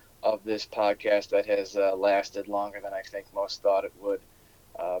 premiere of this podcast that has lasted longer than I think most thought it would.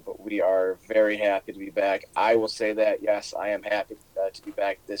 But we are very happy to be back. I will say that, yes, I am happy to be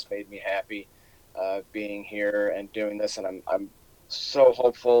back. This made me happy being here and doing this, and I'm so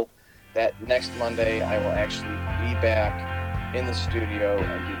hopeful that next Monday I will actually be back in the studio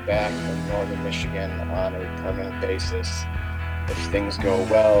and be back in northern Michigan on a permanent basis. If things go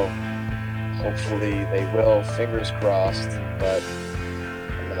well, hopefully they will, fingers crossed, but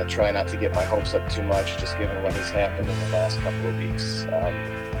I'm going to try not to get my hopes up too much, just given what has happened in the last couple of weeks.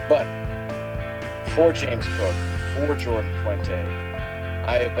 But for James Cook, for Jordan Fuente,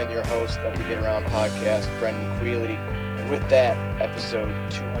 I have been your host of the Get Around podcast, Brendan Quealy, and with that, episode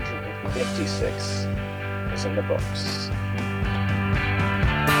 256 is in the books.